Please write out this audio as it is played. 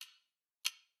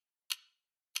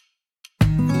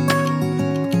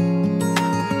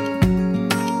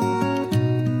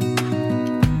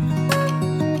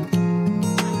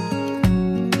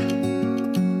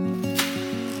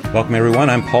Welcome everyone,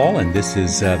 I'm Paul, and this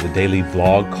is the daily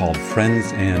vlog called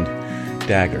Friends and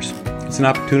Daggers. It's an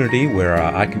opportunity where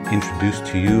I can introduce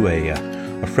to you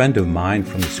a friend of mine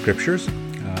from the Scriptures,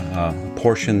 a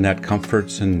portion that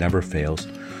comforts and never fails.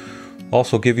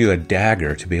 Also give you a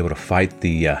dagger to be able to fight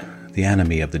the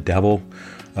enemy of the devil,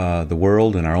 the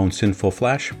world, and our own sinful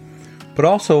flesh, but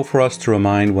also for us to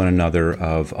remind one another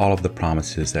of all of the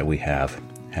promises that we have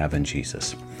in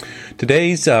Jesus.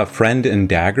 Today's friend and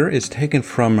dagger is taken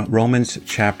from Romans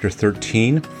chapter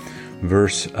 13,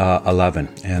 verse 11.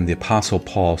 And the Apostle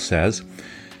Paul says,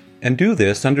 "And do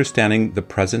this, understanding the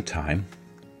present time.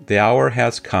 The hour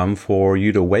has come for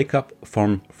you to wake up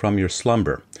from your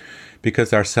slumber,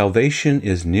 because our salvation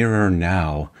is nearer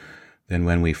now than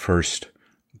when we first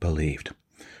believed."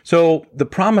 So the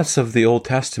promise of the Old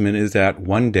Testament is that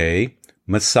one day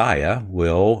Messiah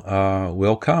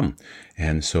will come.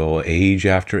 And so age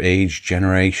after age,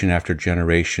 generation after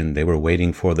generation, they were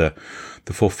waiting for the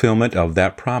fulfillment of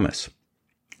that promise.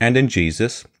 And in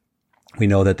Jesus, we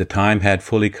know that the time had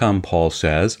fully come, Paul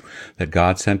says, that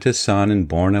God sent his Son and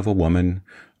born of a woman,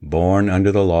 born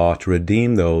under the law, to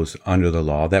redeem those under the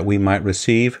law, that we might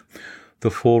receive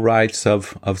the full rights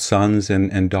of sons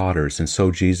and daughters. And so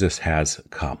Jesus has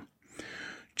come.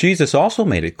 Jesus also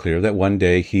made it clear that one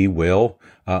day he will,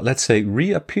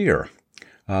 reappear.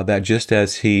 That just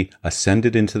as he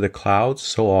ascended into the clouds,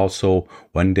 so also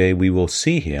one day we will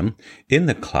see him in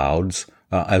the clouds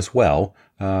as well,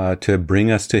 to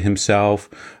bring us to himself,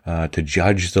 to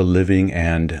judge the living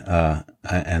and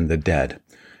the dead,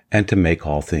 and to make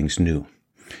all things new.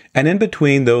 And in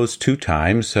between those two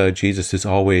times, Jesus is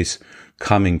always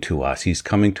coming to us. He's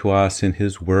coming to us in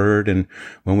his word, and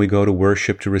when we go to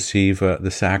worship to receive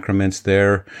the sacraments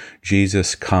there,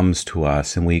 Jesus comes to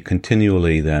us, and we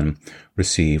continually then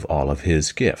receive all of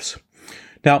his gifts.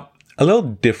 Now, a little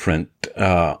different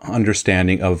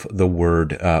understanding of the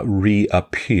word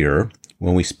reappear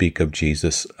when we speak of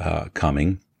Jesus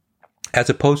coming,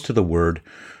 as opposed to the word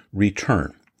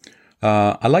return.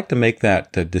 I like to make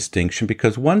that distinction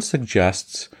because one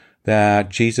suggests that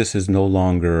Jesus is no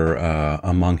longer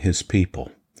among his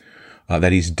people,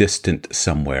 that he's distant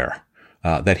somewhere,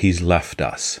 that he's left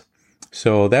us.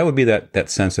 So that would be that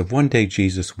sense of one day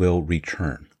Jesus will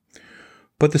return.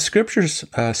 But the Scriptures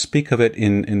speak of it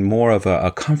in more of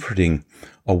a comforting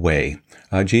way.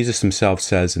 Jesus himself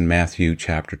says in Matthew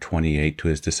chapter 28 to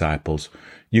his disciples,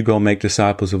 "You go make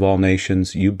disciples of all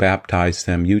nations, you baptize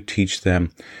them, you teach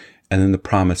them, and then the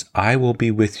promise, I will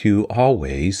be with you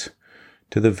always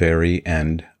to the very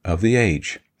end of the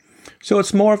age." So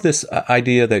it's more of this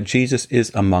idea that Jesus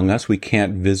is among us. We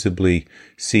can't visibly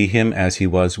see him as he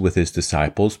was with his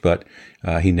disciples, but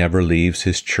he never leaves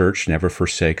his church, never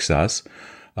forsakes us.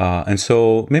 And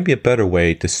so maybe a better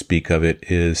way to speak of it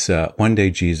is one day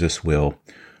Jesus will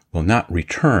not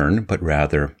return, but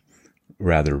rather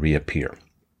reappear.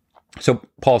 So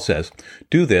Paul says,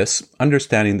 "Do this,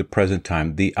 understanding the present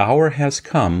time. The hour has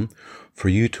come for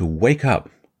you to wake up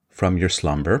from your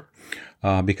slumber,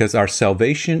 because our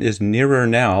salvation is nearer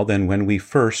now than when we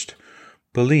first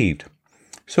believed."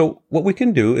 So what we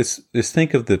can do is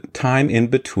think of the time in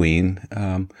between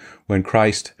when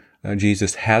Christ,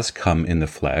 Jesus, has come in the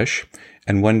flesh,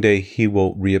 and one day he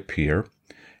will reappear,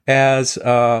 as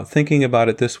thinking about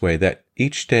it this way, that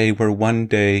each day we're one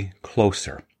day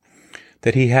closer,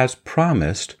 that he has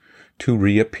promised to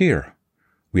reappear.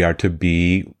 We are to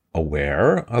be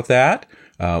aware of that.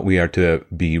 We are to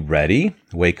be ready,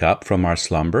 wake up from our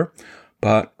slumber,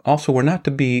 but also we're not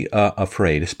to be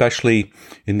afraid, especially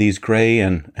in these gray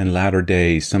and latter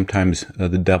days. Sometimes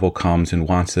the devil comes and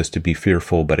wants us to be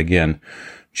fearful, but again,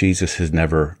 Jesus has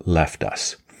never left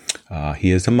us.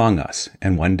 He is among us,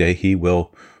 and one day he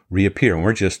will reappear, and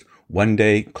we're just one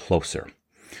day closer.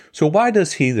 So why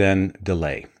does he then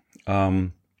delay?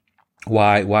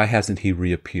 Why hasn't he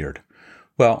reappeared?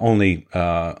 Well, only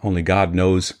God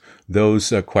knows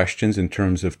those questions in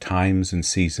terms of times and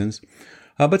seasons.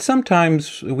 But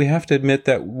sometimes we have to admit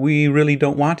that we really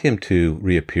don't want him to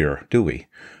reappear, do we?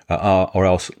 Or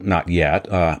else not yet.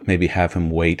 Maybe have him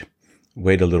wait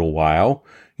a little while.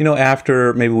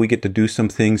 After maybe we get to do some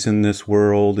things in this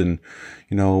world, and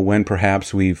when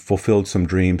perhaps we've fulfilled some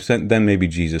dreams, then maybe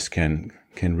Jesus can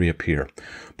reappear.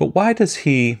 But why does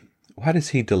he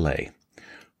delay?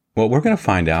 Well, we're going to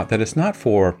find out that it's not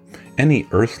for any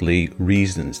earthly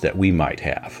reasons that we might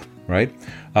have, right?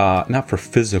 Not for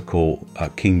physical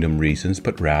kingdom reasons,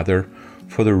 but rather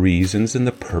for the reasons and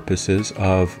the purposes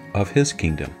of his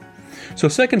kingdom. So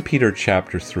 2 Peter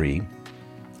chapter 3,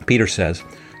 Peter says,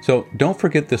 "So don't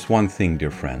forget this one thing, dear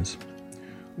friends.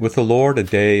 With the Lord, a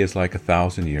day is like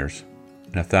 1,000 years,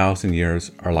 and 1,000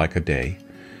 years are like a day.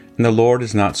 And the Lord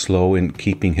is not slow in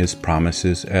keeping his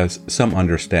promises, as some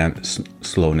understand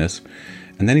slowness.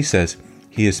 And then he says,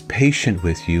 he is patient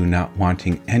with you, not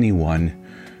wanting anyone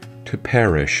to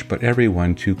perish, but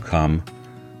everyone to come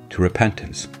to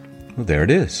repentance. Well, there it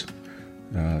is.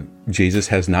 Jesus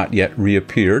has not yet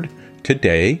reappeared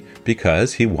today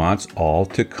because he wants all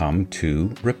to come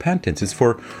to repentance. It's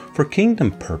for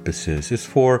kingdom purposes. It's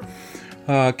for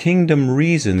kingdom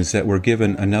reasons that we're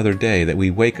given another day, that we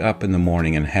wake up in the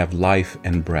morning and have life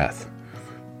and breath.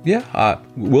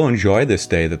 We'll enjoy this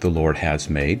day that the Lord has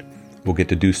made. We'll get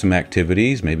to do some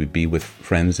activities, maybe be with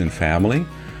friends and family.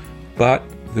 But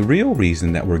the real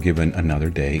reason that we're given another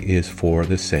day is for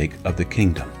the sake of the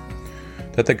kingdom.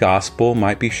 That the gospel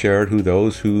might be shared with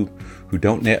those who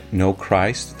don't yet know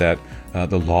Christ, that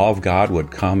the law of God would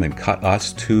come and cut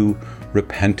us to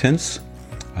repentance,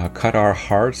 cut our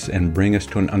hearts and bring us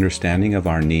to an understanding of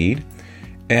our need.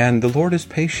 And the Lord is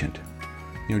patient.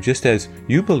 Just as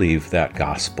you believe that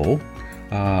gospel,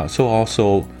 so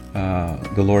also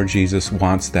the Lord Jesus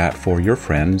wants that for your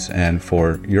friends and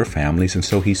for your families, and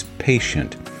so he's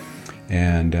patient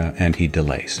and he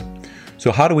delays.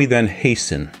 So how do we then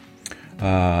hasten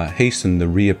the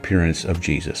reappearance of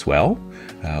Jesus? Well,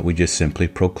 we just simply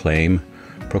proclaim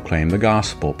the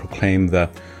gospel, proclaim the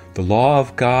law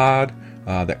of God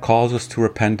that calls us to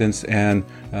repentance, and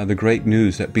the great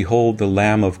news that behold the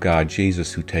Lamb of God,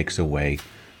 Jesus, who takes away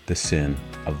the sin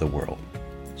of the world.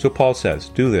 So Paul says,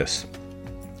 do this,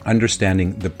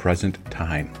 understanding the present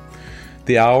time.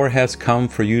 The hour has come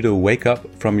for you to wake up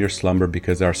from your slumber,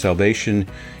 because our salvation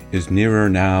is nearer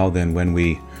now than when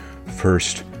we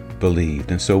first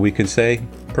believed. And so we can say,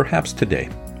 perhaps today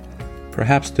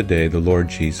the Lord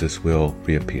Jesus will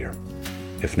reappear.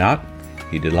 If not,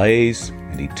 he delays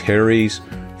and he tarries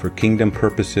for kingdom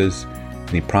purposes, and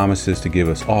he promises to give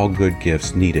us all good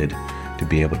gifts needed to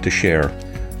be able to share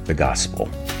the gospel.